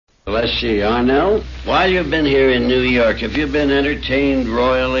Let's see, Arnell, while you've been here in New York, have you been entertained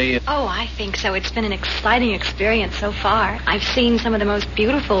royally? Oh, I think so. It's been an exciting experience so far. I've seen some of the most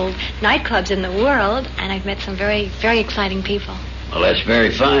beautiful nightclubs in the world, and I've met some very, very exciting people. Well, that's very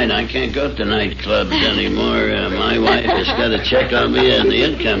fine. I can't go to nightclubs anymore. My wife has got to check on me on the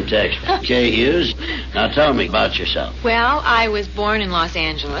income tax. Kay Hughes, now tell me about yourself. Well, I was born in Los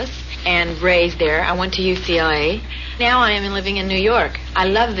Angeles and raised there. I went to UCLA. Now I am living in New York. I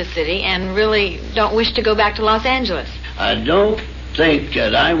love the city and really don't wish to go back to Los Angeles. I don't think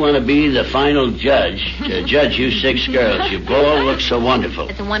that I want to be the final judge to judge you 6 girls. You all look so wonderful.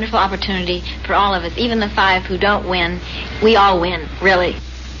 It's a wonderful opportunity for all of us, even the 5 who don't win. We all win, really.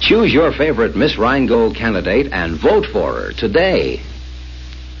 Choose your favorite Miss Rheingold candidate and vote for her today.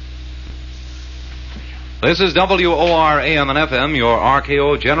 This is WOR AM and FM, your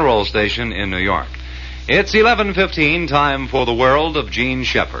RKO General Station in New York. It's 11:15, time for the world of Gene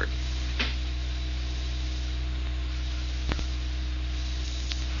Shepard.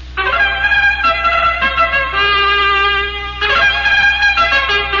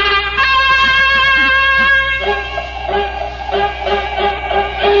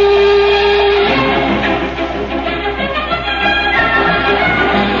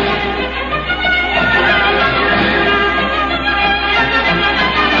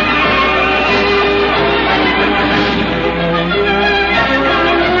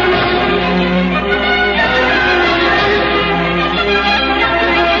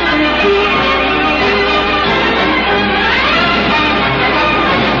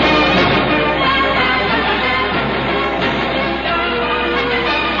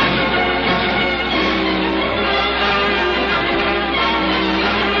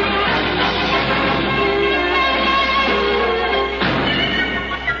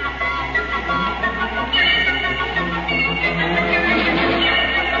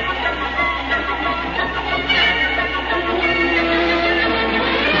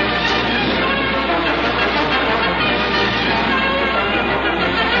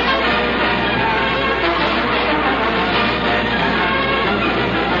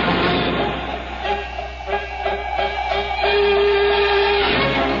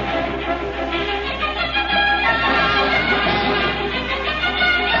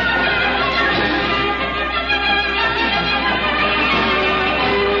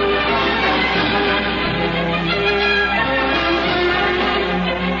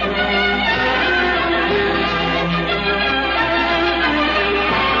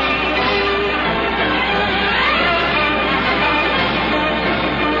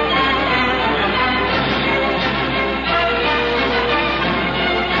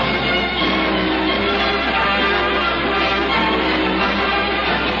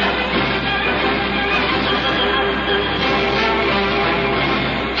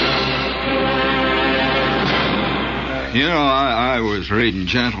 You know, I was reading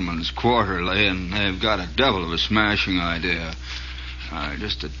Gentleman's Quarterly, and they've got a devil of a smashing idea.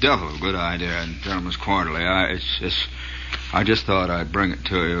 Just a devil of a good idea in Gentleman's Quarterly. I just thought I'd bring it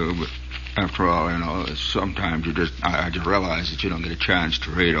to you, but after all, you know, sometimes I just realize that you don't get a chance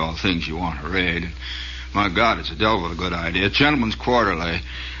to read all things you want to read. And my God, it's a devil of a good idea. It's Gentleman's Quarterly.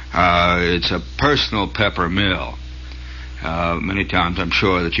 It's a personal pepper mill. Many times I'm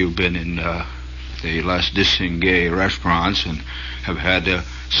sure that you've been in the less distingué restaurants and have had to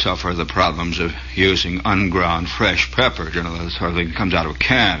suffer the problems of using unground fresh pepper. You know, that sort of thing that comes out of a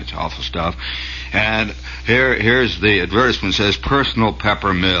can. It's awful stuff. And here's the advertisement. It says, personal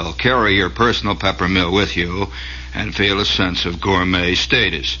pepper mill. Carry your personal pepper mill with you and feel a sense of gourmet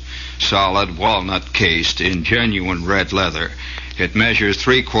status. Solid, walnut cased in genuine red leather. It measures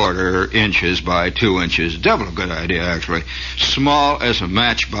 3/4 inches by 2 inches. Double a good idea, actually. Small as a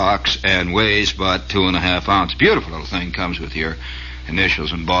matchbox and weighs about 2.5 ounces. Beautiful little thing. Comes with your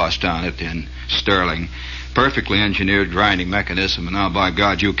initials embossed on it in sterling. Perfectly engineered grinding mechanism. And now, by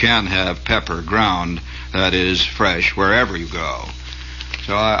God, you can have pepper ground that is fresh wherever you go.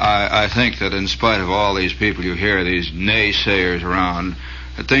 So I think that in spite of all these people you hear, these naysayers around,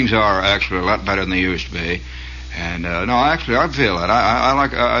 that things are actually a lot better than they used to be. And no, actually, I feel that. I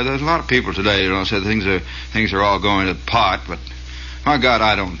like. There's a lot of people today, you know, say things are all going to pot, but my God,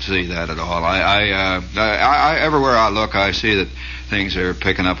 I don't see that at all. I everywhere I look, I see that things are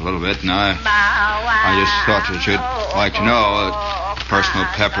picking up a little bit, and I just thought that you'd like to know a personal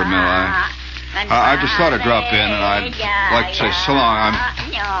pepper mill. I just thought I'd drop in, and I'd like to say so long.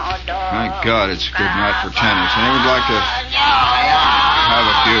 My God, it's a good night for tennis. And I would like to have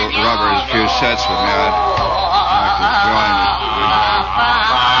a few rubbers, a few sets with me. I'd like to join it.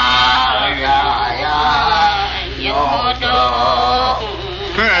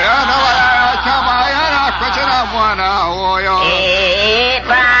 Hey,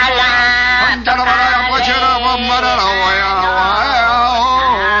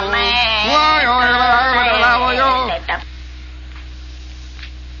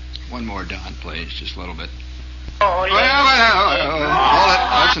 One more, Don, please. Just a little bit. Hold it.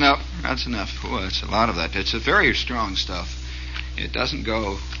 That's enough. That's enough. Oh, that's a lot of that. It's a very strong stuff. It doesn't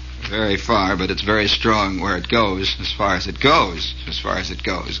go very far, but it's very strong where it goes, as far as it goes. As far as it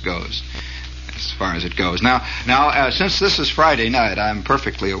goes. As far as it goes. Now, since this is Friday night, I'm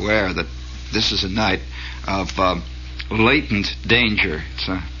perfectly aware that this is a night of latent danger. It's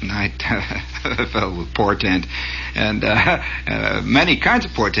a night filled with portent, and many kinds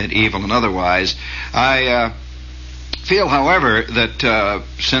of portent, evil and otherwise. I feel, however, that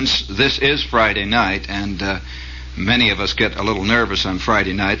since this is Friday night, and many of us get a little nervous on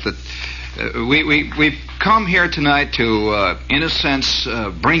Friday night, that we've come here tonight to, in a sense,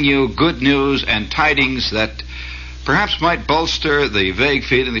 bring you good news and tidings that perhaps might bolster the vague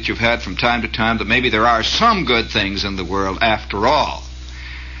feeling that you've had from time to time that maybe there are some good things in the world after all.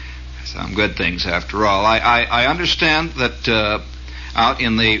 Some good things after all. I understand that out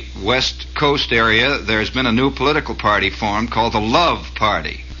in the West Coast area there's been a new political party formed called the Love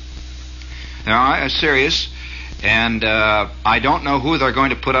Party. Now, I'm serious. And I don't know who they're going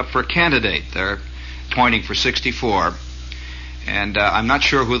to put up for candidate. They're pointing for 64. And I'm not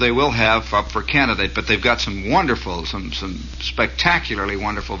sure who they will have up for candidate, but they've got some wonderful, some spectacularly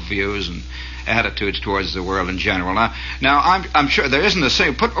wonderful views and attitudes towards the world in general. Now I'm sure there isn't a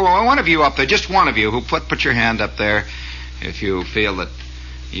single... Put one of you up there, just one of you, who put your hand up there if you feel that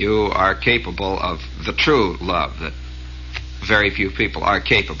you are capable of the true love that very few people are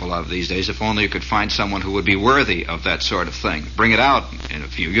capable of these days. If only you could find someone who would be worthy of that sort of thing. Bring it out in a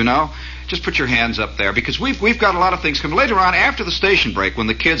few, you know. Just put your hands up there, because we've got a lot of things coming. Later on, after the station break, when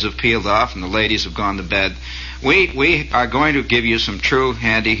the kids have peeled off and the ladies have gone to bed, we are going to give you some true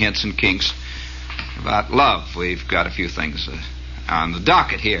handy hints and kinks about love. We've got a few things on the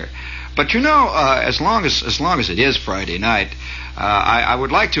docket here. But you know, as long as it is Friday night, I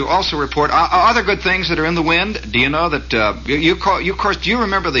would like to also report other good things that are in the wind. Do you know that of course, do you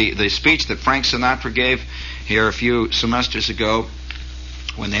remember the speech that Frank Sinatra gave here a few semesters ago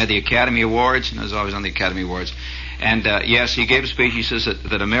when they had the Academy Awards? And I was always on the Academy Awards. And yes, he gave a speech. He says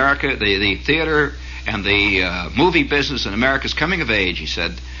that America, the theater and the movie business in America is coming of age. He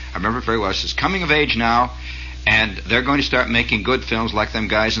said, I remember it very well. He says, coming of age now, and they're going to start making good films like them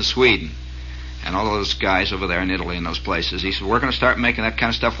guys in Sweden and all those guys over there in Italy and those places. He said, we're going to start making that kind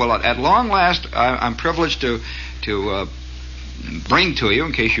of stuff. Well, at long last, I'm privileged to bring to you,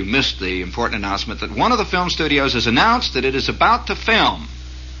 in case you missed the important announcement, that one of the film studios has announced that it is about to film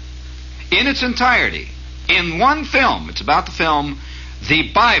in its entirety, in one film. It's about to film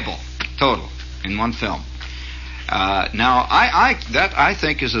the Bible, total, in one film. Now, I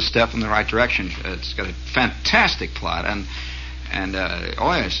think is a step in the right direction. It's got a fantastic plot, and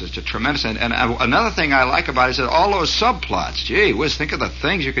oh yes, it's a tremendous. And another thing I like about it is that all those subplots. Gee whiz, think of the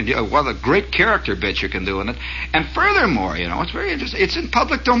things you can do. What a great character bits you can do in it. And furthermore, you know, it's very interesting. It's in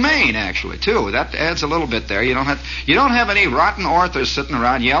public domain actually too. That adds a little bit there. You don't have any rotten authors sitting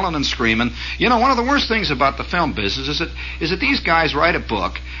around yelling and screaming. You know, one of the worst things about the film business is that these guys write a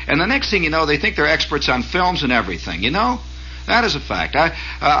book, and the next thing you know, they think they're experts on films and everything. You know. That is a fact.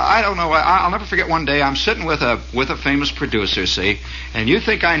 I don't know. I'll never forget one day I'm sitting with a famous producer, see, and you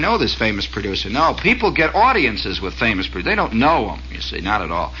think I know this famous producer. No, people get audiences with famous producers. They don't know them, you see, not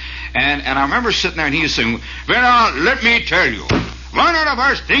at all. And I remember sitting there and he was saying, well, let me tell you, one of the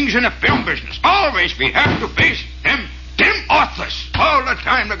worst things in the film business, always we have to face them authors. All the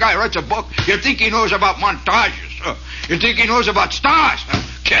time the guy writes a book, you think he knows about montages. You think he knows about stars.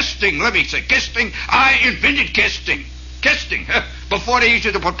 Casting, let me say, casting. I invented casting. Casting. Before they used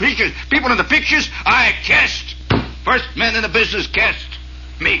to put people in the pictures, I cast. First man in the business cast.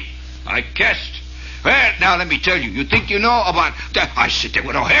 Me. I cast. Well, now let me tell you. You think you know about... I sit there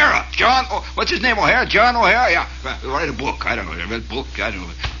with O'Hara. What's his name, O'Hara? John O'Hara? Yeah. Write a book. I don't know. Read a book. I don't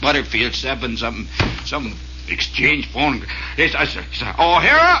know. Butterfield 7, some exchange phone. Yes, I said,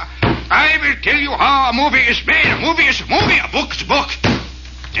 O'Hara, I will tell you how a movie is made. A movie is a movie. A book is a book.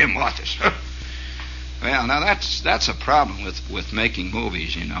 Tim Waters. Well, now that's a problem with making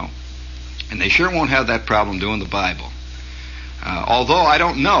movies, you know. And they sure won't have that problem doing the Bible. Although I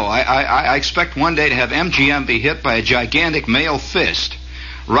don't know. I expect one day to have MGM be hit by a gigantic male fist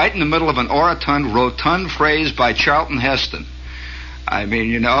right in the middle of an rotund phrase by Charlton Heston. I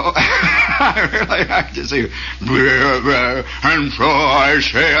mean, you know, I really like to see, and so I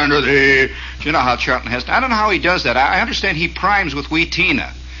say unto thee. You know how Charlton Heston, I don't know how he does that. I understand he primes with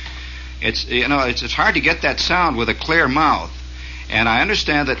Wheatina. It's, you know, it's hard to get that sound with a clear mouth. And I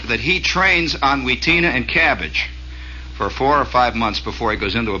understand that he trains on Wheatina and cabbage for 4 or 5 months before he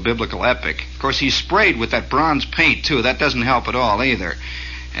goes into a biblical epic. Of course, he's sprayed with that bronze paint, too. That doesn't help at all, either.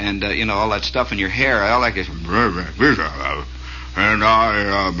 and all that stuff in your hair. I like it. And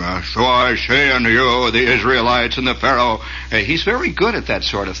so I say unto you, the Israelites and the Pharaoh. He's very good at that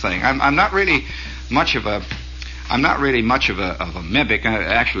sort of thing. I'm not really much of a mimic.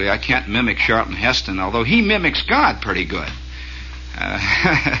 Actually, I can't mimic Charlton Heston, although he mimics God pretty good.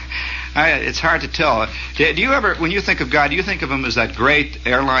 It's hard to tell. Do you ever, when you think of God, do you think of him as that great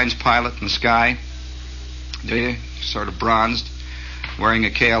airlines pilot in the sky? Do you? Sort of bronzed, wearing a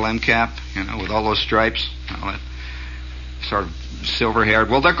KLM cap, with all those stripes, all that, sort of silver-haired.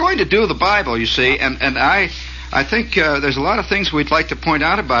 Well, they're going to do the Bible, you see, and I think there's a lot of things we'd like to point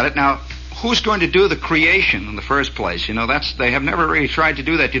out about it. Now, who's going to do the creation in the first place? They have never really tried to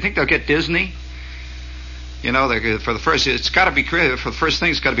do that. Do you think they'll get Disney? For the first, it's got to be created. For the first thing,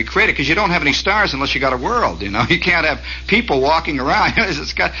 it's got to be created because you don't have any stars unless you got a world. You can't have people walking around. It's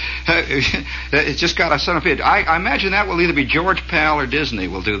just got a son of it. I imagine that will either be George Pal or Disney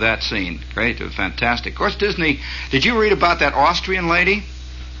will do that scene. Great, fantastic. Of course, Disney. Did you read about that Austrian lady?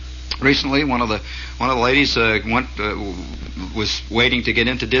 Recently, one of the ladies was waiting to get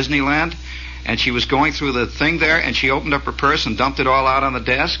into Disneyland, and she was going through the thing there, and she opened up her purse and dumped it all out on the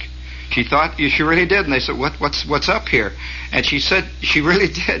desk. She thought she really did, and they said, "What's up here?" And she said she really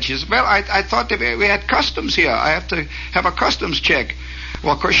did. She said, "Well, I thought that we had customs here. I have to have a customs check."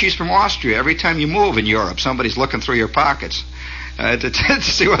 Well, of course, she's from Austria. Every time you move in Europe, somebody's looking through your pockets to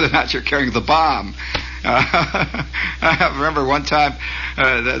see whether or not you're carrying the bomb. I remember one time,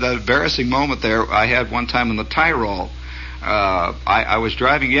 the embarrassing moment there I had one time in the Tyrol. I was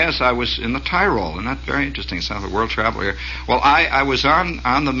driving, I was in the Tyrol, and that's very interesting. It sounds like a world traveler here. Well, I was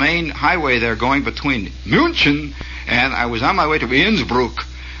on the main highway there going between München, and I was on my way to Innsbruck.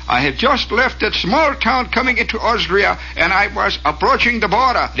 I had just left that small town coming into Austria, and I was approaching the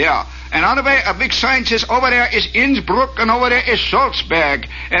border there. And on the way, a big sign says, over there is Innsbruck, and over there is Salzburg.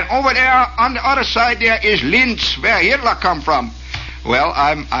 And over there, on the other side, there is Linz, where Hitler come from. Well,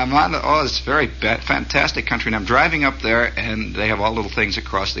 I'm on it's a very fantastic country, and I'm driving up there, and they have all little things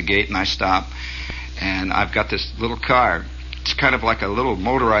across the gate, and I stop, and I've got this little car. It's kind of like a little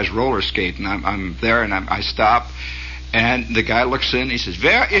motorized roller skate, and I'm there, and I stop, and the guy looks in, he says,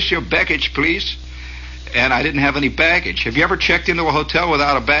 "Where is your baggage, please?" And I didn't have any baggage. Have you ever checked into a hotel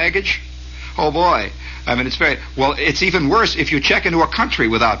without a baggage? Oh, boy. I mean, it's even worse if you check into a country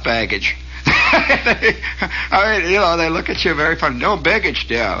without baggage. They look at you very funny. No baggage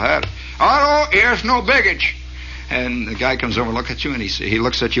there. Oh, here's no baggage. And the guy comes over and looks at you, and he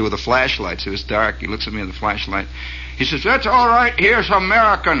looks at you with a flashlight. So it's dark. He looks at me with a flashlight. He says, "That's all right. Here's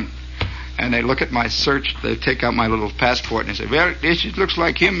American." And they look at my search. They take out my little passport, and they say, "Well, this looks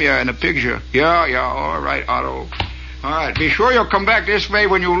like him here in the picture." Yeah, all right, Otto. All right, be sure you'll come back this way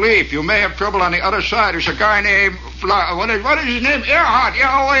when you leave. You may have trouble on the other side. There's a guy named, what is his name? Earhart.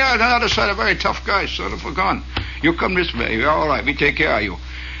 Yeah, on the other side, a very tough guy, son of a gun. You come this way. Yeah, all right, we take care of you.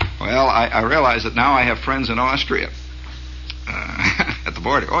 Well, I realize that now I have friends in Austria at the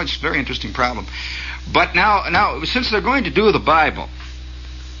border. Oh, it's a very interesting problem. But now, since they're going to do the Bible,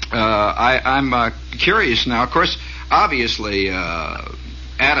 I'm curious now. Of course, obviously,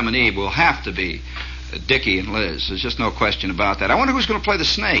 Adam and Eve will have to be Dickie and Liz. There's just no question about that. I wonder who's going to play the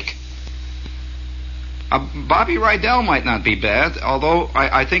snake. Bobby Rydell might not be bad, although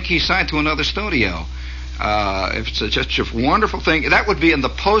I think he's signed to another studio. If it's just a wonderful thing, that would be in the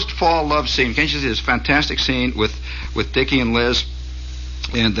post-fall love scene. Can't you see this fantastic scene with Dickie and Liz?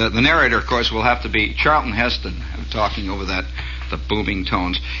 And the narrator, of course, will have to be Charlton Heston, talking over the booming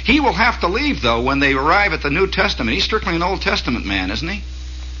tones. He will have to leave, though, when they arrive at the New Testament. He's strictly an Old Testament man, isn't he?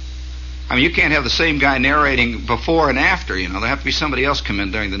 I mean, you can't have the same guy narrating before and after, There have to be somebody else come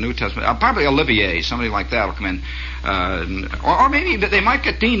in during the New Testament. Probably Olivier, somebody like that will come in. Or maybe they might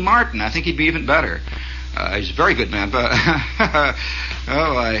get Dean Martin. I think he'd be even better. He's a very good man. But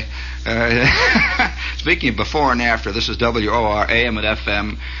speaking of before and after, this is WOR AM and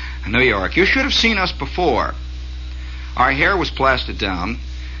FM, New York. You should have seen us before. Our hair was plastered down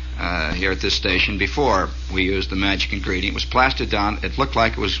here at this station before we used the magic ingredient. It was plastered down. It looked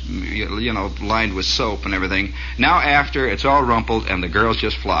like it was, lined with soap and everything. Now after, it's all rumpled, and the girls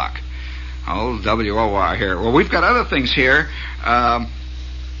just flock. Oh, WOR here. Well, we've got other things here.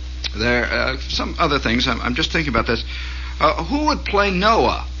 There some other things. I'm just thinking about this. Who would play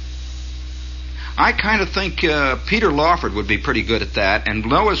Noah? I kind of think Peter Lawford would be pretty good at that, and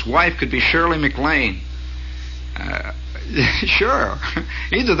Noah's wife could be Shirley MacLaine. Sure,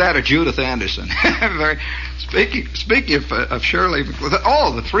 either that or Judith Anderson. Speaking of Shirley,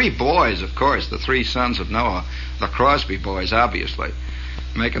 the three boys, of course, the three sons of Noah, the Crosby boys, obviously,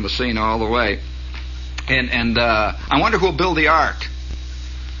 making the scene all the way. And I wonder who'll build the ark.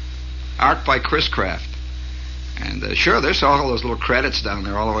 art by Chris Kraft. And sure, there's all those little credits down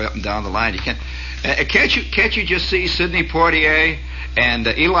there, all the way up and down the line. You can't you just see Sidney Poitier and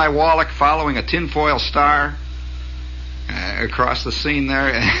Eli Wallach following a tinfoil star across the scene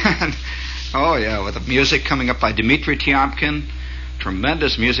there? And, oh yeah, with the music coming up by Dmitri Tiomkin,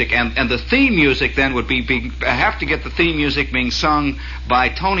 tremendous music, and the theme music then would be I have to get the theme music being sung by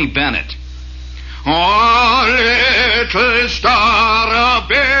Tony Bennett. Oh, little star of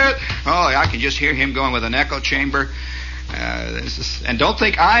bed. Oh, I can just hear him going with an echo chamber. And don't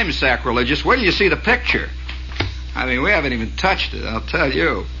think I'm sacrilegious. Wait till you see the picture. I mean, we haven't even touched it, I'll tell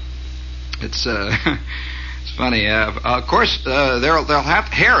you. It's it's funny. Of course, they'll have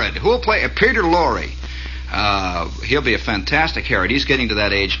Herod. Who will play? Peter Lorre. He'll be a fantastic Herod. He's getting to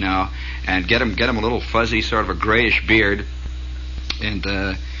that age now, and get him a little fuzzy, sort of a grayish beard, and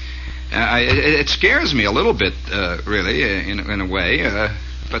it scares me a little bit, really, in a way.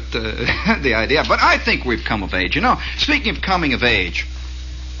 But the idea. But I think we've come of age. You know, speaking of coming of age,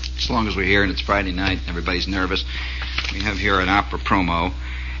 as long as we're here and it's Friday night and everybody's nervous, we have here an opera promo.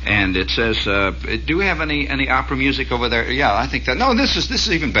 And it says, do we have any opera music over there? Yeah, I think that. No, this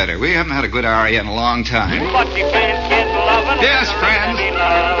is even better. We haven't had a good aria in a long time. Yes, friends.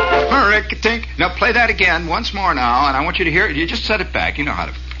 Rick-a-tink. Now play that again once more now, and I want you to hear it. You just set it back. You know how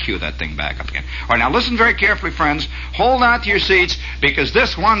to cue that thing back up again. All right, now listen very carefully, friends. Hold on to your seats, because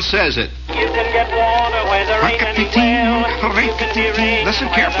this one says it. You can get water where there ain't any well. Listen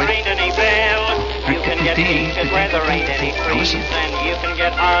carefully. You can get peaches where there ain't any trees, and you can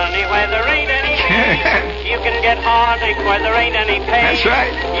get honey where there ain't any bees. You can get heartache where there ain't any pain. That's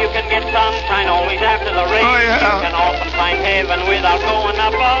right. You can get sunshine always after the rain. Oh, yeah. You can often find heaven without going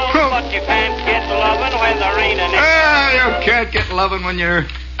above, but you can't get loving where there ain't any. You can't get loving when you're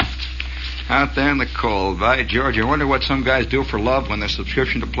out there in the cold. By George, I wonder what some guys do for love when their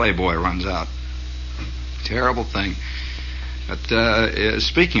subscription to Playboy runs out. Terrible thing. But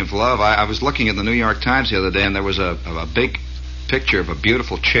speaking of love, I was looking at the New York Times the other day, and there was a big picture of a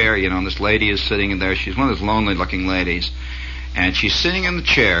beautiful chair, you know, and this lady is sitting in there. She's one of those lonely-looking ladies. And she's sitting in the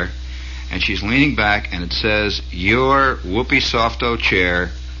chair, and she's leaning back, and it says, "Your Whoopi Softo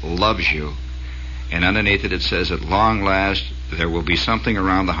chair loves you." And underneath it, it says, "At long last, there will be something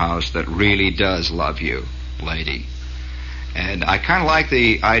around the house that really does love you, lady." And I kind of like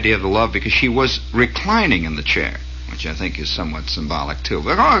the idea of the love, because she was reclining in the chair, which I think is somewhat symbolic, too.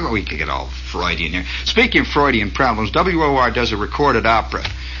 But we could get all Freudian here. Speaking of Freudian problems, WOR does a recorded opera,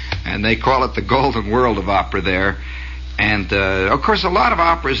 and they call it the Golden World of Opera there. And, of course, a lot of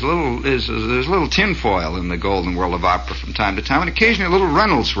opera there's a little tinfoil in the Golden World of Opera from time to time, and occasionally a little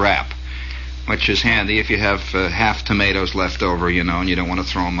Reynolds wrap, which is handy if you have half tomatoes left over, you know, and you don't want to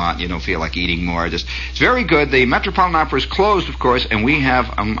throw them out, and you don't feel like eating more. It's very good. The Metropolitan Opera is closed, of course, and we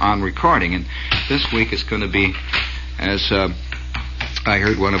have on recording. And this week it's going to be, as I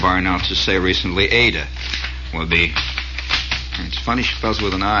heard one of our announcers say recently, Ada will be. It's funny she spells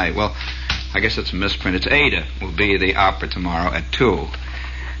with an I. Well, I guess it's a misprint. It's Ada will be the opera tomorrow at 2.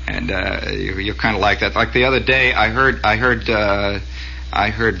 And you're kind of like that. Like the other day, I heard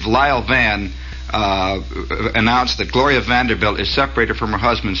Lyle Van announce that Gloria Vanderbilt is separated from her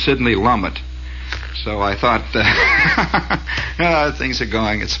husband, Sidney Lumet. So I thought, things are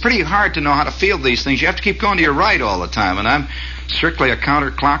going. It's pretty hard to know how to field these things. You have to keep going to your right all the time, and I'm strictly a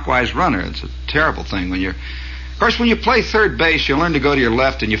counterclockwise runner. It's a terrible thing when you're... Of course, when you play third base, you learn to go to your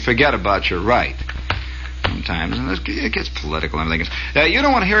left, and you forget about your right sometimes, and it gets political and everything. You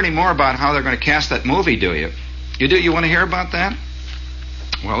don't want to hear any more about how they're going to cast that movie, do you? You do? You want to hear about that?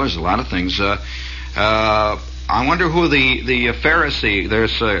 Well, there's a lot of things. I wonder who the Pharisee.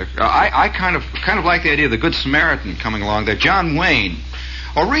 There's I kind of like the idea of the Good Samaritan coming along there. John Wayne.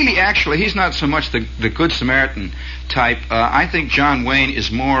 Or really, actually, he's not so much the Good Samaritan type. I think John Wayne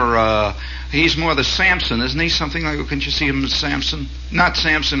is more. He's more the Samson, isn't he? Something like, can't you see him as Samson? Not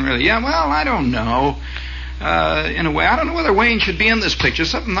Samson, really. Yeah. Well, I don't know. In a way, I don't know whether Wayne should be in this picture.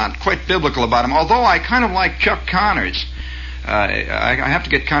 Something not quite biblical about him. Although I kind of like Chuck Connors. I have to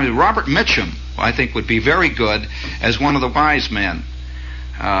get kind of Robert Mitchum, I think, would be very good as one of the wise men.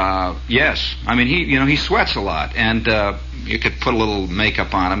 Yes, I mean he sweats a lot, and you could put a little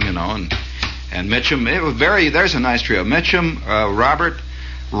makeup on him, and Mitchum. There's a nice trio: Mitchum, Robert,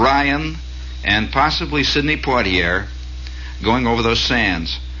 Ryan, and possibly Sidney Poitier going over those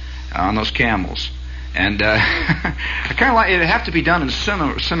sands on those camels. And I kind of like it'd have to be done in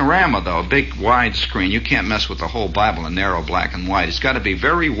Cinerama, though, a big wide screen. You can't mess with the whole Bible in narrow black and white. It's got to be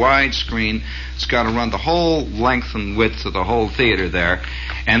very wide screen. It's got to run the whole length and width of the whole theater there.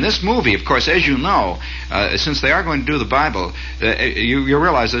 And this movie, of course, as you know, since they are going to do the Bible, you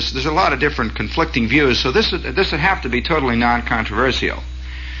realize there's a lot of different conflicting views. So this would have to be totally non-controversial.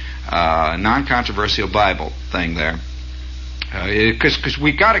 Non-controversial Bible thing there. Because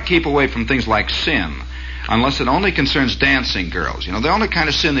we got to keep away from things like sin, unless it only concerns dancing girls. You know, the only kind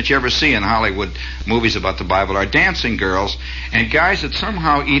of sin that you ever see in Hollywood movies about the Bible are dancing girls and guys that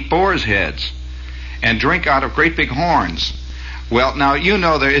somehow eat boar's heads and drink out of great big horns. Well, now you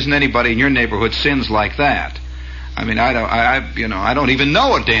know there isn't anybody in your neighborhood sins like that. I mean, I don't even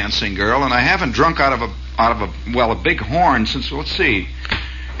know a dancing girl, and I haven't drunk out of a big horn since, let's see,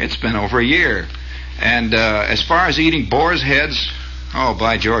 it's been over a year. And as far as eating boar's heads, oh,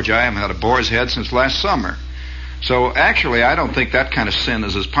 by George, I haven't had a boar's head since last summer. So actually, I don't think that kind of sin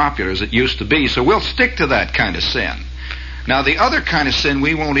is as popular as it used to be, so we'll stick to that kind of sin. Now, the other kind of sin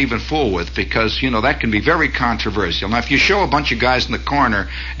we won't even fool with because, that can be very controversial. Now, if you show a bunch of guys in the corner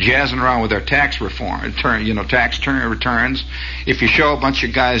jazzing around with their tax returns, if you show a bunch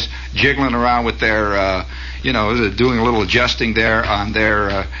of guys jiggling around with their, doing a little adjusting there on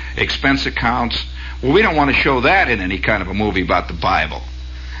their expense accounts, well, we don't want to show that in any kind of a movie about the Bible.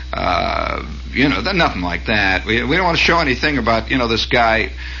 Nothing like that. We don't want to show anything about, this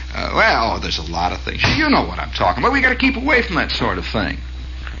guy. There's a lot of things. You know what I'm talking about. We got to keep away from that sort of thing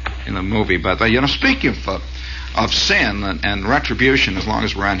in the movie. But, speaking of sin and retribution, as long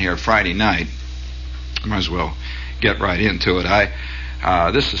as we're on here Friday night, might as well get right into it.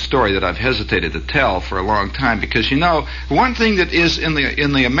 This is a story that I've hesitated to tell for a long time because, one thing that is in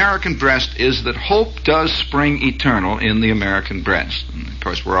the American breast is that hope does spring eternal in the American breast. And of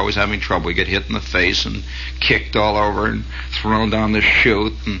course, we're always having trouble. We get hit in the face and kicked all over and thrown down the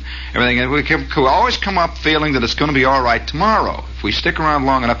chute and everything. And we can always come up feeling that it's going to be all right tomorrow. If we stick around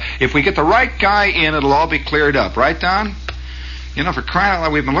long enough, if we get the right guy in, it'll all be cleared up. Right, Don? For crying out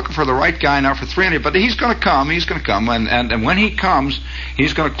loud, we've been looking for the right guy now for 300, but he's going to come, and when he comes,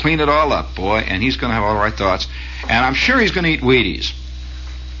 he's going to clean it all up, boy, and he's going to have all the right thoughts, and I'm sure he's going to eat Wheaties,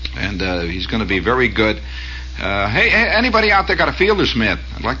 and he's going to be very good. Hey, anybody out there got a fielder's mitt?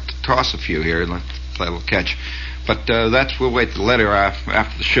 I'd like to toss a few here and play a little catch, but we'll wait till later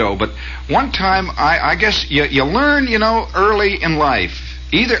after the show. But one time, I guess you learn, early in life.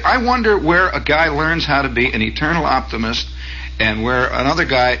 I wonder where a guy learns how to be an eternal optimist and where another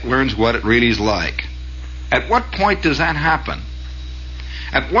guy learns what it really is like. At what point does that happen?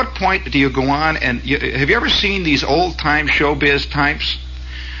 At what point do you go on and... have you ever seen these old-time showbiz types?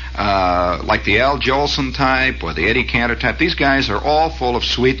 Like the Al Jolson type or the Eddie Cantor type. These guys are all full of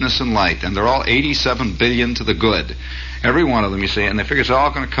sweetness and light, and they're all 87 billion to the good. Every one of them, you see, and they figure it's all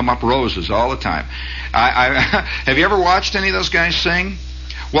going to come up roses all the time. Have you ever watched any of those guys sing?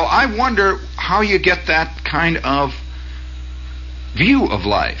 Well, I wonder how you get that kind of view of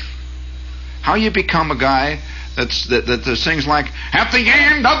life. How you become a guy that sings like, at the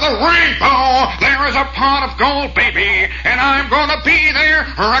end of the rainbow, there is a pot of gold, baby, and I'm gonna be there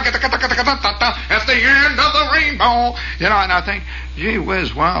at the end of the rainbow. And I think, gee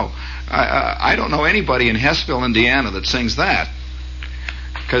whiz, wow. I don't know anybody in Hessville, Indiana that sings that.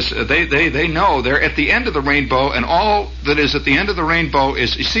 Because they know they're at the end of the rainbow, and all that is at the end of the rainbow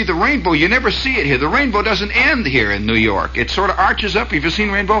is, you see, the rainbow, you never see it here. The rainbow doesn't end here in New York. It sort of arches up. If you've seen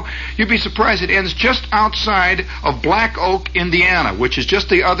rainbow, you'd be surprised. It ends just outside of Black Oak, Indiana, which is just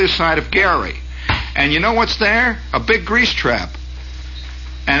the other side of Gary. And you know what's there? A big grease trap.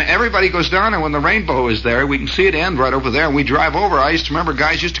 And everybody goes down there when the rainbow is there. We can see it end right over there. And we drive over. I used to remember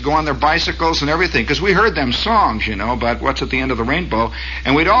guys used to go on their bicycles and everything because we heard them songs, about what's at the end of the rainbow.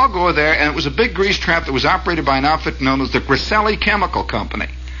 And we'd all go there, and it was a big grease trap that was operated by an outfit known as the Griselli Chemical Company.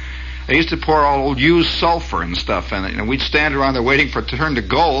 They used to pour all old used sulfur and stuff in it, and we'd stand around there waiting for it to turn to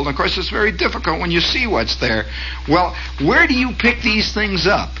gold. And of course, it's very difficult when you see what's there. Well, where do you pick these things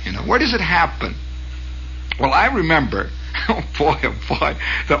up? Where does it happen? Well, I remember... oh boy,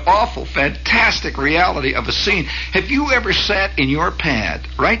 the awful, fantastic reality of a scene. Have you ever sat in your pad?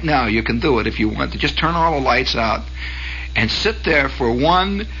 Right now, you can do it if you want to. Just turn all the lights out and sit there for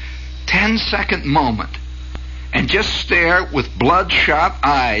one 10-second moment and just stare with bloodshot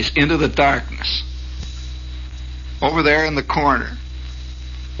eyes into the darkness. Over there in the corner,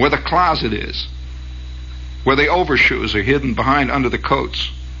 where the closet is, where the overshoes are hidden behind under the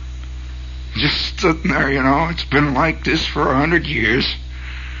coats. Just sitting there, it's been like this for 100 years.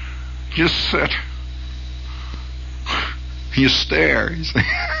 Just sit. You stare. You say,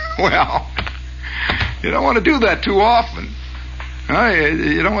 well, You don't want to do that too often.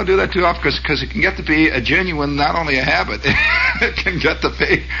 You don't want to do that too often because it can get to be a genuine, not only a habit, it can get to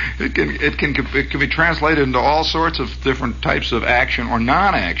be, it can be translated into all sorts of different types of action or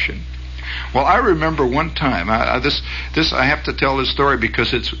non-action. Well, I remember one time, I have to tell this story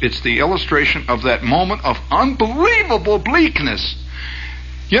because it's the illustration of that moment of unbelievable bleakness.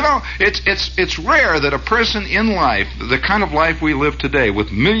 You know, it's rare that a person in life, the kind of life we live today,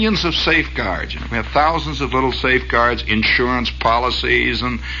 with millions of safeguards, we have thousands of little safeguards, insurance policies,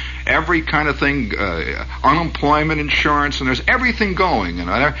 and every kind of thing, unemployment insurance, and there's everything going,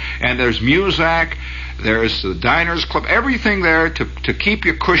 and there's Muzak, there's the Diners Club, everything there to keep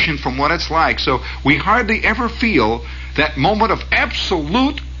you cushioned from what it's like. So we hardly ever feel that moment of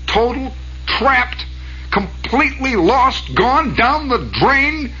absolute, total, trapped, completely lost, gone down the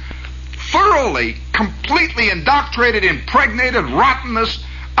drain, thoroughly, completely indoctrinated, impregnated, rottenness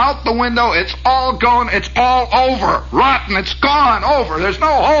out the window. It's all gone. It's all over. Rotten. It's gone. Over. There's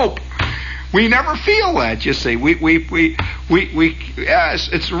no hope. We never feel that, you see. It's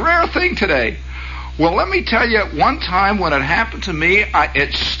a rare thing today. Well, let me tell you, one time when it happened to me,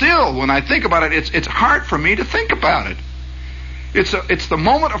 it's still, when I think about it, it's hard for me to think about it. It's the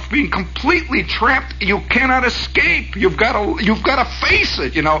moment of being completely trapped. You cannot escape. You've got to face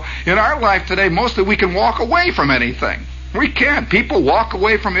it. You know, in our life today, mostly we can walk away from anything. We can't. People walk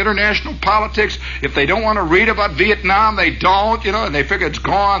away from international politics. If they don't want to read about Vietnam, they don't, and they figure it's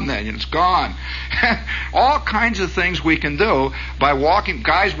gone then, it's gone. All kinds of things we can do by walking.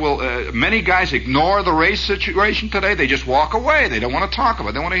 Many guys ignore the race situation today. They just walk away. They don't want to talk about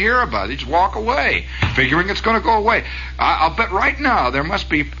it. They don't want to hear about it. They just walk away, figuring it's going to go away. I'll bet right now there must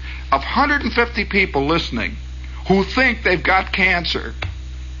be 150 people listening who think they've got cancer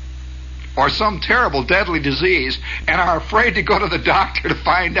or some terrible deadly disease and are afraid to go to the doctor to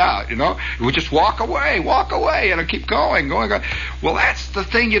find out, We just walk away, and keep going. Well, that's the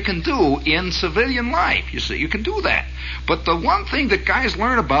thing you can do in civilian life, you see. You can do that. But the one thing that guys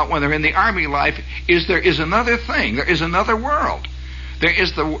learn about when they're in the Army life is there is another thing. There is another world. There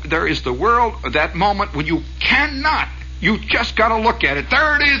is the world, that moment when you cannot, you just got to look at it.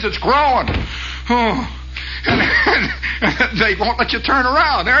 There it is, it's growing. Oh. And they won't let you turn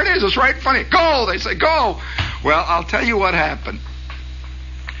around. There it is. It's right in front of you. Go. They say, go. Well, I'll tell you what happened.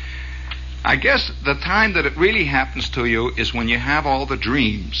 I guess the time that it really happens to you is when you have all the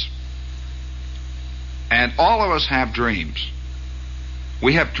dreams. And all of us have dreams.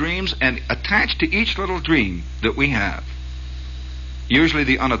 We have dreams, and attached to each little dream that we have, usually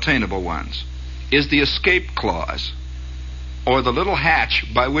the unattainable ones, is the escape clause, or the little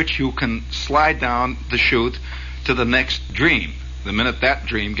hatch by which you can slide down the chute to the next dream. The minute that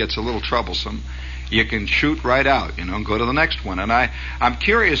dream gets a little troublesome, you can shoot right out, and go to the next one. And I'm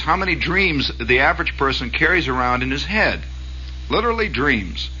curious how many dreams the average person carries around in his head. Literally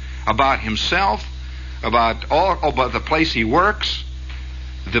dreams about himself, about the place he works,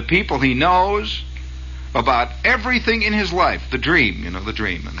 the people he knows, about everything in his life, the dream, the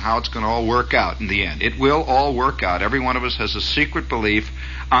dream, and how it's going to all work out in the end. It will all work out. Every one of us has a secret belief,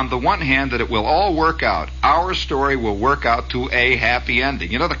 on the one hand, that it will all work out. Our story will work out to a happy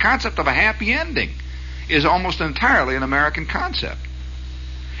ending. The concept of a happy ending is almost entirely an American concept.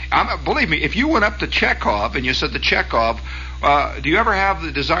 Believe me, if you went up to Chekhov and you said to Chekhov, do you ever have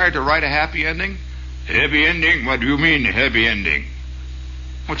the desire to write a happy ending? Happy ending? What do you mean, happy ending?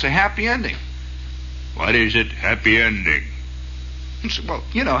 What's a happy ending? What is it? Happy ending. Well,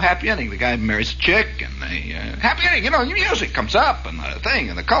 happy ending. The guy marries a chick, and happy ending. Music comes up, and the thing,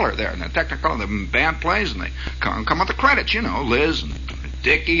 and the color there, and the technicolor, the band plays, and they come with the credits. Liz and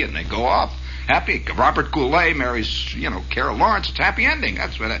Dickie, and they go off. Happy. Robert Goulet marries, Carol Lawrence. It's happy ending.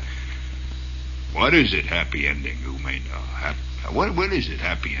 That's what. What is it? Happy ending? You may know. What is it?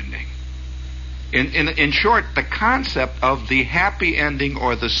 Happy ending? In short, the concept of the happy ending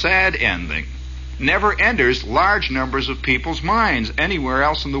or the sad ending never enters large numbers of people's minds anywhere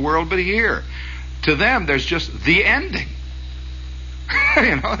else in the world but here. To them, there's just the ending.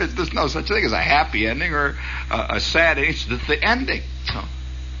 There's no such thing as a happy ending or a sad ending. It's the ending. So,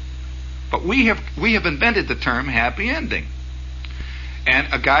 but we have invented the term happy ending.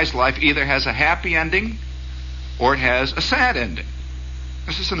 And a guy's life either has a happy ending or it has a sad ending.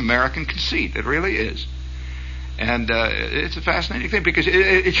 This is an American conceit. It really is. And it's a fascinating thing because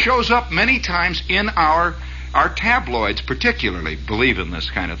it shows up many times in our tabloids, particularly believe in this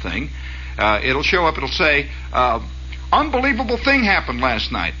kind of thing. It'll show up, it'll say, unbelievable thing happened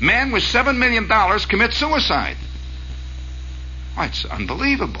last night. Man with $7 million commits suicide. Well, it's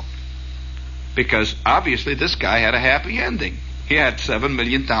unbelievable. Because obviously this guy had a happy ending. He had $7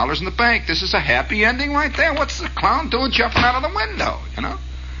 million in the bank. This is a happy ending right there. What's the clown doing jumping out of the window, you know?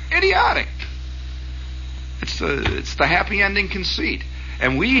 Idiotic. It's the happy ending conceit.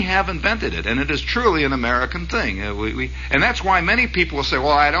 And we have invented it, and it is truly an American thing. And that's why many people will say, well,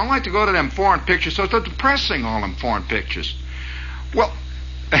 I don't like to go to them foreign pictures, so it's depressing, all them foreign pictures. Well,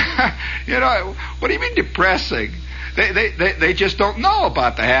 you know, what do you mean depressing? They just don't know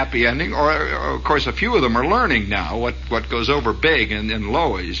about the happy ending, or of course a few of them are learning now what goes over big in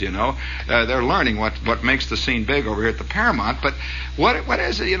Loews, you know. They're learning what makes the scene big over here at the Paramount. But what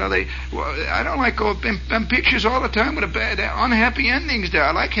is it, you know? I don't like going in pictures all the time with unhappy endings there.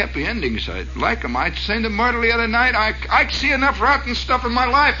 I like happy endings. I like them. I seen to Myrtle the other night. I see enough rotten stuff in my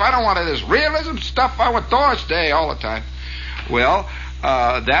life. I don't want this realism stuff out with Doris Day all the time. Well,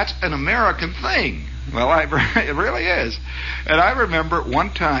 that's an American thing. Well, it really is. And I remember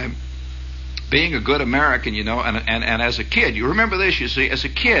one time being a good American, you know, and as a kid, you remember this, you see, as a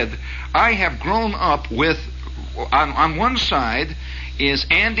kid, I have grown up with, on one side is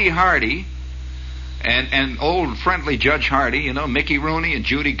Andy Hardy and old friendly Judge Hardy, you know, Mickey Rooney and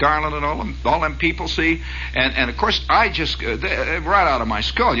Judy Garland and all them people, see. And of course, I just, right out of my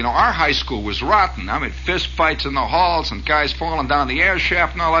skull, you know, our high school was rotten. I mean, fist fights in the halls and guys falling down the air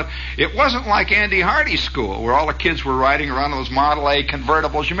shaft and all that. It wasn't like Andy Hardy's school, where all the kids were riding around those Model A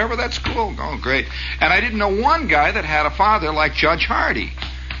convertibles. You remember that school? Oh, great. And I didn't know one guy that had a father like Judge Hardy.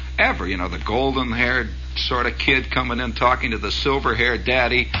 Ever, you know, the golden-haired sort of kid coming in talking to the silver-haired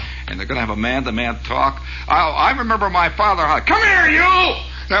daddy, and they're going to have a man-to-man talk. I remember my father, come here, you!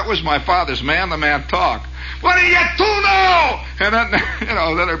 That was my father's man-to-man talk. What do you do now? And then, you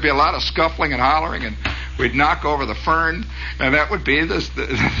know, then there'd be a lot of scuffling and hollering, and we'd knock over the fern, and that would be the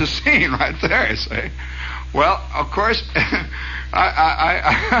scene right there, you see. Well, of course, that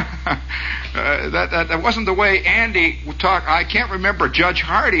wasn't the way Andy would talk. I can't remember Judge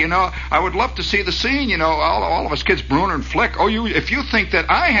Hardy, you know. I would love to see the scene, you know, all of us kids, Bruner and Flick. Oh, if you think that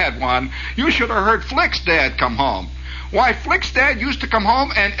I had one, you should have heard Flick's dad come home. Why, Flick's dad used to come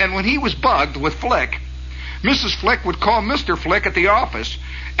home, and when he was bugged with Flick, Mrs. Flick would call Mr. Flick at the office,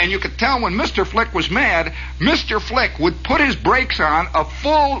 and you could tell when Mr. Flick was mad, Mr. Flick would put his brakes on a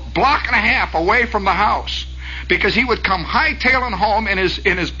full block and a half away from the house, because he would come hightailing home in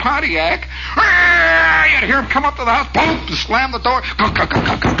his Pontiac. You'd hear him come up to the house, boom, and slam the door, and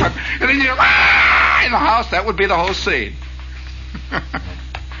then you'd in the house. That would be the whole scene.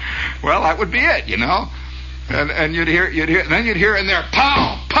 Well, that would be it, you know. And you'd hear, then you'd hear in there,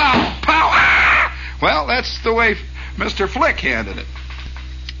 pow, pow, pow, ah! Well, that's the way Mr. Flick handled it.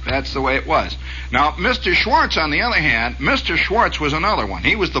 That's the way it was. Now, Mr. Schwartz, on the other hand, Mr. Schwartz was another one.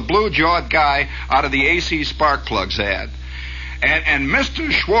 He was the blue-jawed guy out of the AC spark plugs ad. And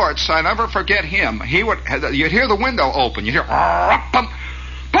Mr. Schwartz, I never forget him. You'd hear the window open. You'd hear,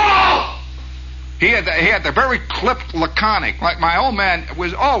 Paul! He had the very clipped, laconic, like my old man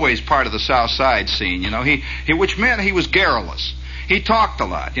was always part of the South Side scene, you know, which meant he was garrulous. He talked a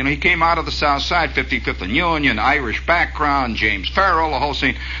lot. You know, he came out of the South Side, 55th and Union, Irish background, James Farrell, the whole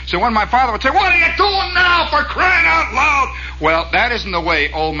scene. So when my father would say, what are you doing now, for crying out loud? Well, that isn't the way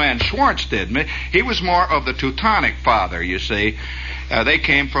old man Schwartz did. He was more of the Teutonic father, you see. They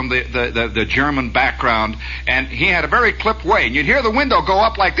came from the German background, and he had a very clipped way. And you'd hear the window go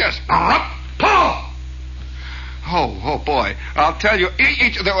up like this. Oh, boy. I'll tell you,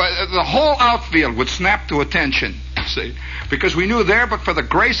 the whole outfield would snap to attention, see, because we knew there but for the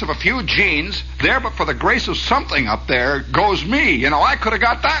grace of a few genes, there but for the grace of something up there goes me. You know, I could have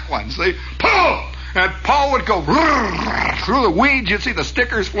got that one, see. Paul! And Paul would go through the weeds. You'd see the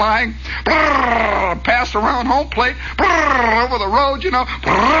stickers flying, pass around home plate, over the road, you know,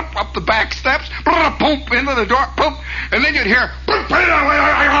 up the back steps, boom, into the door, boom, and then you'd hear,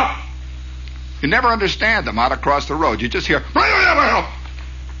 you never understand them out across the road. You just hear, well,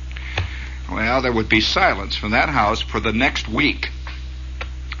 there would be silence from that house for the next week,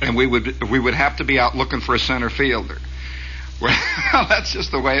 and we would have to be out looking for a center fielder. Well, that's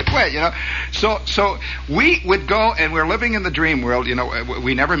just the way it went, you know. So we would go, and we're living in the dream world, you know.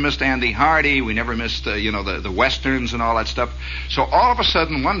 We never missed Andy Hardy. We never missed, you know, the westerns and all that stuff. So all of a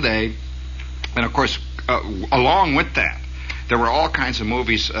sudden, one day, and of course, along with that, there were all kinds of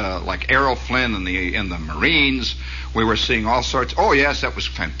movies like Errol Flynn in the Marines. We were seeing all sorts. Oh yes, that was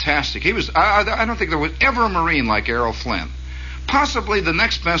fantastic. He was. I don't think there was ever a Marine like Errol Flynn. Possibly the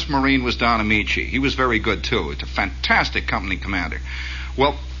next best Marine was Don Amici. He was very good too. It's a fantastic company commander.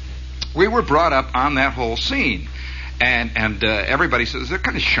 Well, we were brought up on that whole scene, and everybody says they're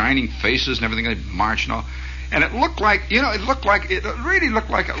kind of shining faces and everything. They march and all, and it looked like, you know, it really looked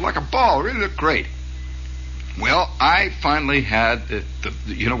like a ball. It really looked great. Well, I finally had,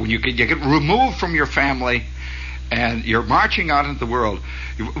 when you get removed from your family and you're marching out into the world.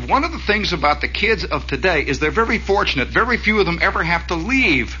 One of the things about the kids of today is they're very fortunate. Very few of them ever have to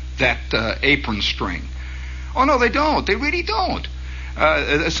leave that apron string. Oh, no, they don't. They really don't.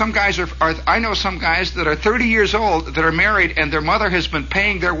 Some guys I know some guys that are 30 years old that are married and their mother has been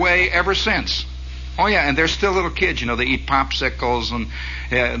paying their way ever since. Oh, yeah, and they're still little kids. They eat popsicles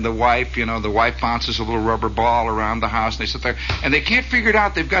and the wife bounces a little rubber ball around the house and they sit there and they can't figure it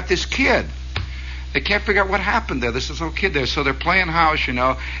out. They've got this kid. They can't figure out what happened there. There's this little kid there. So they're playing house,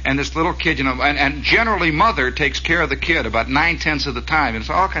 and this little kid, and generally mother takes care of the kid about 9/10 of the time. And it's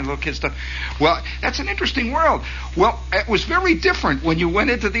all kinds of little kid stuff. Well, that's an interesting world. Well, it was very different when you went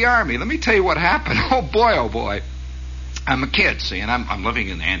into the Army. Let me tell you what happened. Oh, boy. I'm a kid, see, and I'm living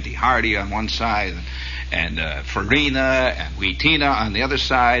in Andy Hardy on one side and Farina and Wheatina on the other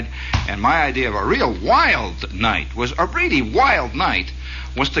side. And my idea of a real wild night was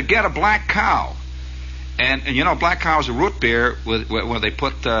to get a black cow. And black cow is a root beer where they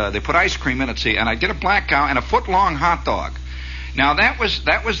put ice cream in it. See, and I get a black cow and a foot-long hot dog. Now that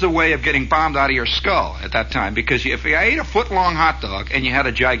was the way of getting bombed out of your skull at that time, because if you ate a foot-long hot dog and you had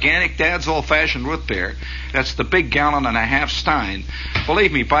a gigantic Dad's old-fashioned root beer, that's the big gallon and a half stein.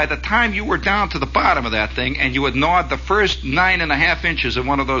 Believe me, by the time you were down to the bottom of that thing and you had gnawed the first 9.5 inches of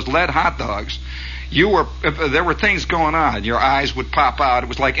one of those lead hot dogs, there were things going on. Your eyes would pop out. It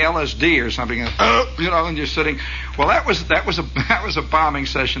was like LSD or something. And you're sitting. Well, that was a bombing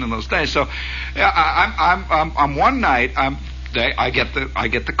session in those days. So, I'm one night. I get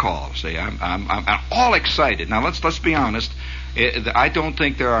the call. See, I'm all excited. Now let's be honest. I don't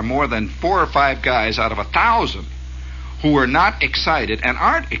think there are more than 4 or 5 guys out of 1,000 who are not excited and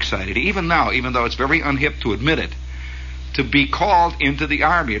aren't excited even now, even though it's very unhip to admit it, to be called into the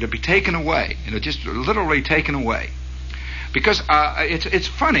Army or to be taken away, just literally taken away. Because it's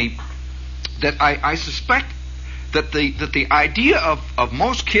funny that I suspect that the idea of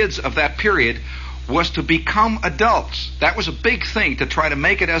most kids of that period was to become adults. That was a big thing, to try to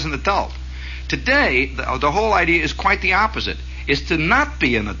make it as an adult. Today, the whole idea is quite the opposite, is to not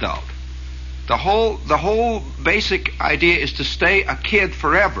be an adult. The whole basic idea is to stay a kid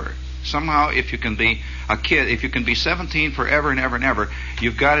forever. Somehow, if you can be a kid, if you can be 17 forever and ever and ever,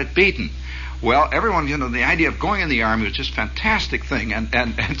 you've got it beaten. Well, everyone, the idea of going in the Army was just a fantastic thing.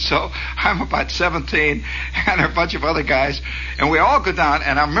 And so I'm about 17 and a bunch of other guys, and we all go down,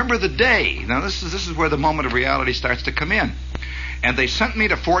 and I remember the day. Now, this is where the moment of reality starts to come in. And they sent me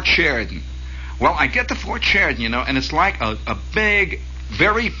to Fort Sheridan. Well, I get to Fort Sheridan, and it's like a big,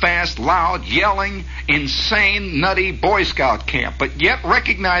 very fast, loud, yelling, insane, nutty Boy Scout camp, but yet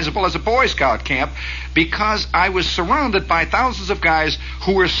recognizable as a Boy Scout camp because I was surrounded by thousands of guys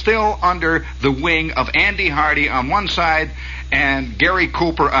who were still under the wing of Andy Hardy on one side and Gary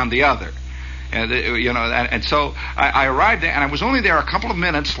Cooper on the other. And so I arrived there, and I was only there a couple of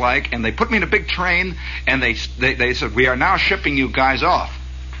minutes, and they put me in a big train, and they said, "We are now shipping you guys off."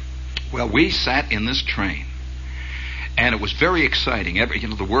 Well, we sat in this train. And it was very exciting.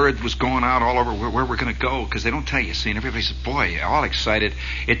 The word was going out all over where we're going to go, because they don't tell you. See, and everybody said, "Boy, all excited."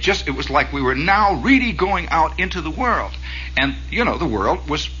 It was like we were now really going out into the world. And, the world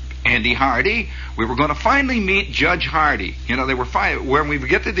was Andy Hardy. We were going to finally meet Judge Hardy. They were when we would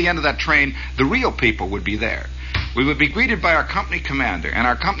get to the end of that train, the real people would be there. We would be greeted by our company commander, and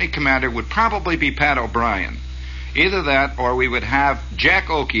our company commander would probably be Pat O'Brien. Either that, or we would have Jack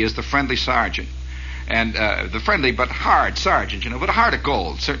Oakey as the friendly sergeant. And the friendly but hard sergeant, but a heart of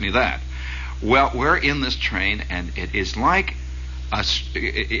gold, certainly that. Well, we're in this train, and it is like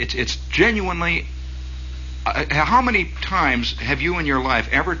it's genuinely. How many times have you in your life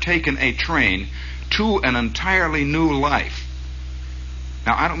ever taken a train to an entirely new life?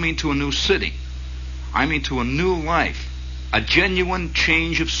 Now, I don't mean to a new city. I mean to a new life. A genuine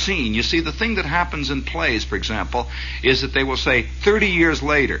change of scene. You see, the thing that happens in plays, for example, is that they will say 30 years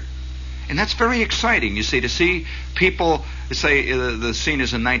later. And that's very exciting, you see, to see people say the scene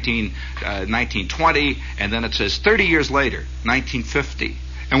is in 1920, and then it says 30 years later, 1950.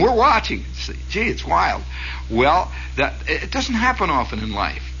 And we're watching. Gee, it's wild. Well, it doesn't happen often in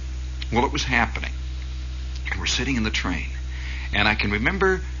life. Well, it was happening. And we're sitting in the train. And I can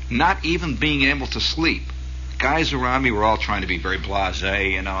remember not even being able to sleep, guys around me were all trying to be very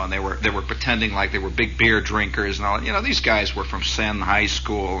blasé, and they were pretending like they were big beer drinkers and all that. These guys were from Senn High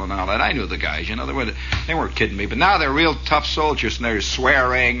School and all that. I knew the guys, they weren't kidding me. But now they're real tough soldiers, and they're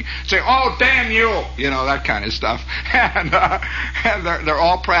swearing, saying, "Oh, damn you," that kind of stuff. And they're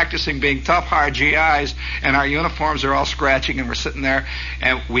all practicing being tough, hard GIs, and our uniforms are all scratching, and we're sitting there,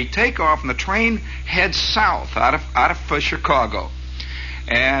 and we take off, and the train heads south out of Chicago.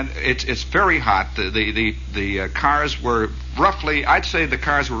 And it's very hot. The cars were roughly, I'd say the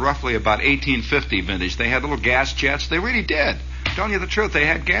cars were roughly about 1850 vintage. They had little gas jets. They really did. Telling you the truth, they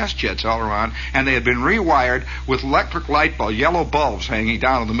had gas jets all around, and they had been rewired with electric light bulbs, yellow bulbs hanging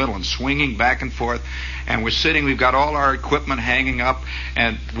down in the middle and swinging back and forth. And we've got all our equipment hanging up,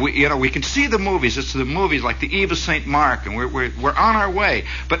 and we can see the movies. It's the movies like the Eve of St. Mark, and we're on our way.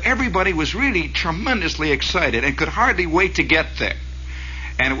 But everybody was really tremendously excited and could hardly wait to get there.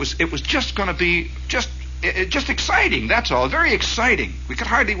 And it was just going to be just exciting. That's all. Very exciting. We could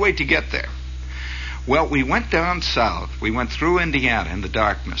hardly wait to get there. Well, we went down south. We went through Indiana in the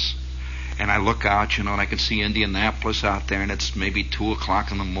darkness. And I look out, and I can see Indianapolis out there, and it's maybe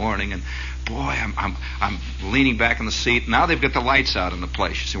 2:00 in the morning. And boy, I'm leaning back in the seat. Now they've got the lights out in the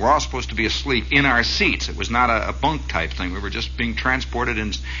place. You see, we're all supposed to be asleep in our seats. It was not a bunk type thing. We were just being transported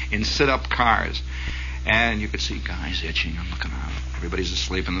in sit-up cars. And you could see guys itching and looking out. Everybody's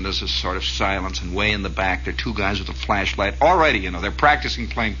asleep, and then there's this sort of silence, and way in the back there are two guys with a flashlight. Already, they're practicing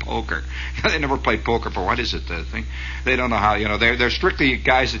playing poker. They never played poker for, what is it, the thing? They don't know how, they're strictly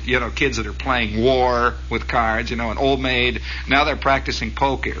guys that, kids that are playing war with cards, an old maid. Now they're practicing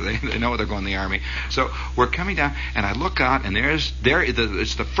poker. They know they're going to the army. So we're coming down, and I look out, and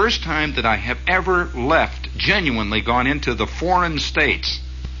it's the first time that I have ever genuinely gone into the foreign states.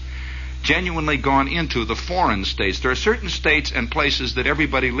 Genuinely gone into the foreign states. There are certain states and places that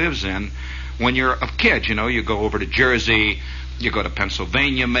everybody lives in when you're a kid. You go over to Jersey, you go to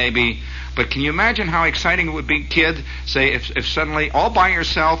Pennsylvania maybe. But can you imagine how exciting it would be, kid, say if suddenly all by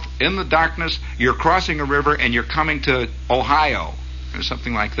yourself in the darkness you're crossing a river and you're coming to Ohio or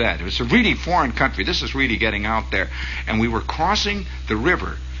something like that. It was a really foreign country. This is really getting out there. And we were crossing the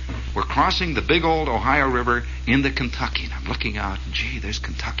river. We're crossing the big old Ohio River into Kentucky, and I'm looking out, and gee, there's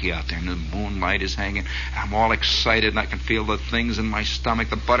Kentucky out there, and the moonlight is hanging, and I'm all excited, and I can feel the things in my stomach,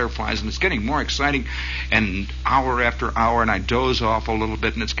 the butterflies, and it's getting more exciting, and hour after hour, and I doze off a little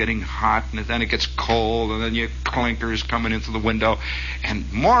bit, and it's getting hot, and then it gets cold, and then you clinkers coming into the window,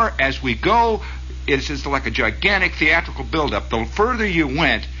 and more as we go, it's just like a gigantic theatrical buildup. The further you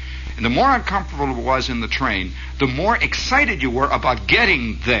went, and the more uncomfortable it was in the train, the more excited you were about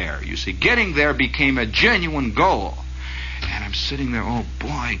getting there. You see, getting there became a genuine goal. And I'm sitting there, oh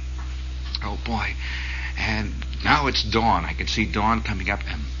boy. And now it's dawn. I can see dawn coming up.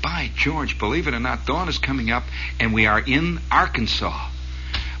 And by George, believe it or not, dawn is coming up, and we are in Arkansas.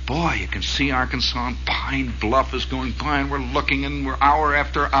 Boy, you can see Arkansas, and Pine Bluff is going by, and we're looking, and hour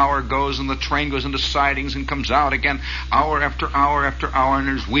after hour goes, and the train goes into sidings and comes out again, hour after hour after hour, and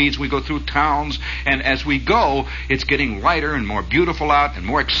there's weeds. We go through towns, and as we go, it's getting lighter and more beautiful out and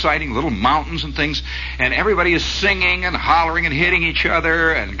more exciting, little mountains and things, and everybody is singing and hollering and hitting each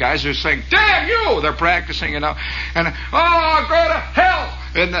other, and guys are saying, "Damn you!" They're practicing, and "Oh, go to hell!"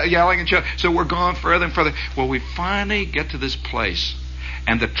 and yelling at each other. So we're going further and further. Well, we finally get to this place.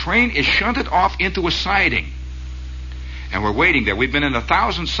 And the train is shunted off into a siding. And we're waiting there. We've been in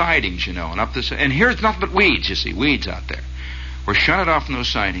 1,000 sidings, and up this. And here's nothing but weeds, you see, weeds out there. We're shunted off in those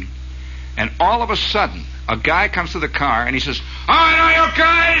siding. And all of a sudden, a guy comes to the car and he says, "All right, now you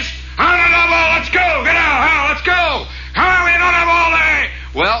guys, on the double, let's go, get out, let's go. Come on, we don't have all day."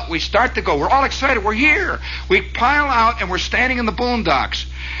 Well, we start to go. We're all excited. We're here. We pile out and we're standing in the boondocks.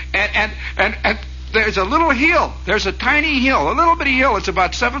 And there's a little hill. There's a tiny hill, a little bitty hill. It's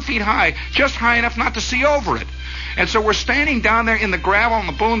about 7 feet high, just high enough not to see over it. And so we're standing down there in the gravel on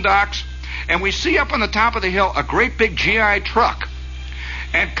the boondocks, and we see up on the top of the hill a great big GI truck.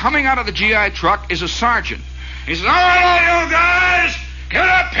 And coming out of the GI truck is a sergeant. He says, "All right, all you guys, get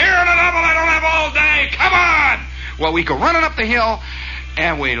up here in a double. I don't have all day. Come on." Well, we go running up the hill,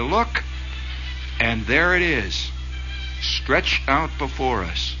 and we look, and there it is, stretched out before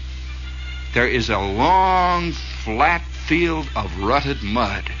us. There is a long, flat field of rutted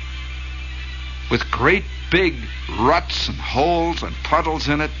mud with great big ruts and holes and puddles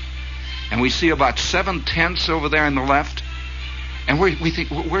in it. And we see about 7 tents over there on the left. And we think,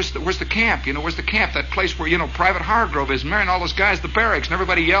 where's the camp? Where's the camp? That place where, Private Hargrove is marrying all those guys at the barracks, and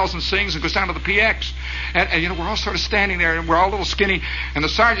everybody yells and sings and goes down to the PX. And we're all sort of standing there, and we're all a little skinny. And the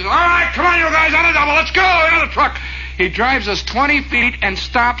sergeant says, "All right, come on, you guys, on a double, let's go, in the truck." He drives us 20 feet and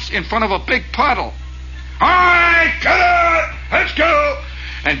stops in front of a big puddle. All right, get out. Let's go.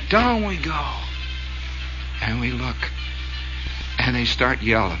 And down we go. And we look. And they start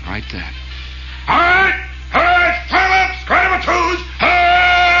yelling right then. All right, fire up, square number twos.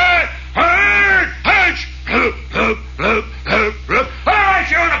 Hey, loop. All right,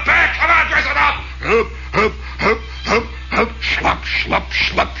 you in the back, come on, dress it up.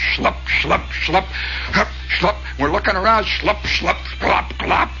 Schlup. We're looking around, schlup,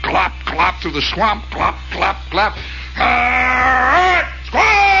 glop, through the swamp, glop. All right,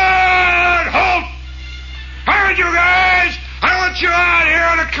 squad, halt. All right, you guys, I want you out here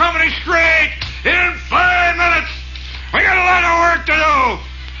on the company street in 5 minutes. We got a lot of work to do.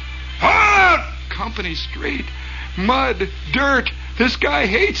 Hold out. Company street, mud, dirt. This guy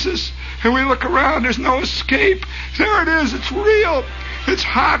hates us. And we look around, there's no escape. There it is, it's real. It's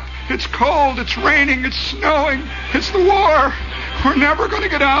hot, it's cold, it's raining, it's snowing. It's the war. We're never going to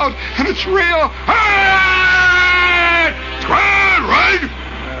get out, and it's real. Hey! Squad, right?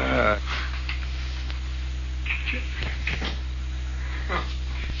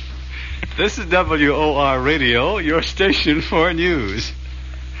 This is WOR Radio, your station for news.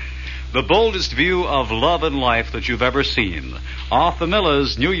 The boldest view of love and life that you've ever seen. Arthur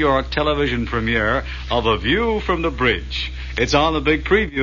Miller's New York television premiere of A View from the Bridge. It's on the big preview.